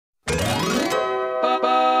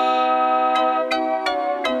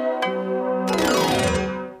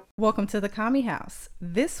Welcome to the Kami House.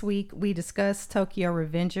 This week we discuss Tokyo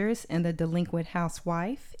Revengers and the Delinquent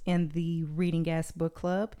Housewife in the Reading Gas Book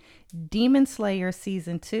Club, Demon Slayer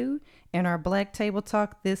Season 2, and our Black Table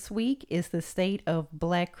Talk this week is the state of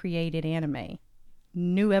Black created anime.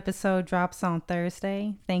 New episode drops on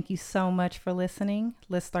Thursday. Thank you so much for listening.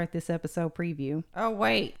 Let's start this episode preview. Oh,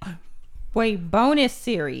 wait, bonus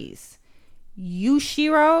series.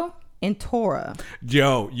 Yushiro and Tora.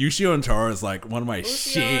 Yo, Yushiro and Tora is like one of my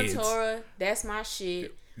shits. And Tora, that's my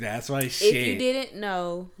shit. That's my shit. If you didn't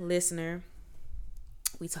know, listener,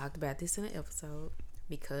 we talked about this in an episode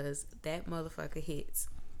because that motherfucker hits.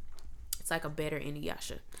 It's like a better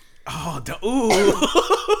Inuyasha. Oh,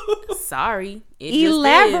 ooh. Sorry.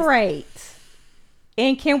 Elaborate.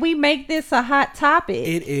 And can we make this a hot topic?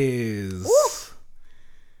 It is.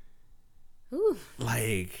 Ooh.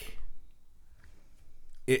 Like...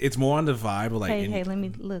 It's more on the vibe of like. Hey, let me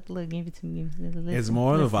look. Give it to me. It's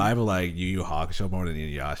more on the vibe of like Yu Yu Hakusho more than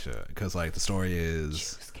Inuyasha, because like the story is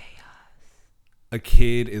Choose chaos. A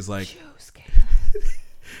kid is like Choose chaos.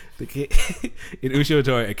 the kid in Ushio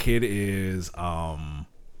Tora. A kid is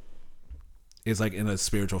like in a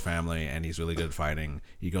spiritual family and he's really good at fighting.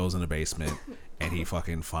 He goes in the basement and he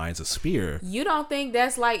fucking finds a spear. You don't think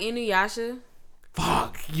that's like Inuyasha?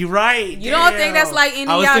 Fuck, you're right. You don't think that's like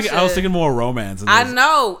Inuyasha? I was thinking more romance. I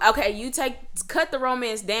know. Okay, cut the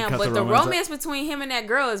romance down, but the romance between him and that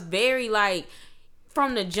girl is very like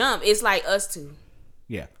from the jump. It's like us two.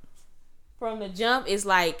 Yeah. From the jump, it's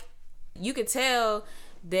like you could tell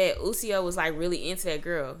that Ushio was like really into that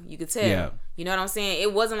girl. You could tell. Yeah. You know what I'm saying?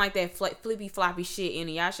 It wasn't like that flippy floppy shit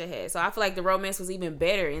Inuyasha had. So I feel like the romance was even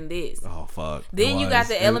better in this. Oh fuck. Then you got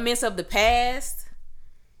the elements of the past.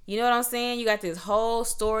 You know what I'm saying? You got this whole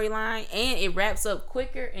storyline, and it wraps up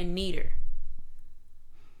quicker and neater.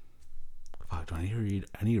 Fuck, do I need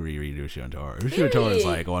to reread Ushio and Tora? Ushio and Tora is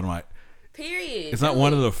like one of my... Period. It's not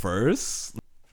one of the first.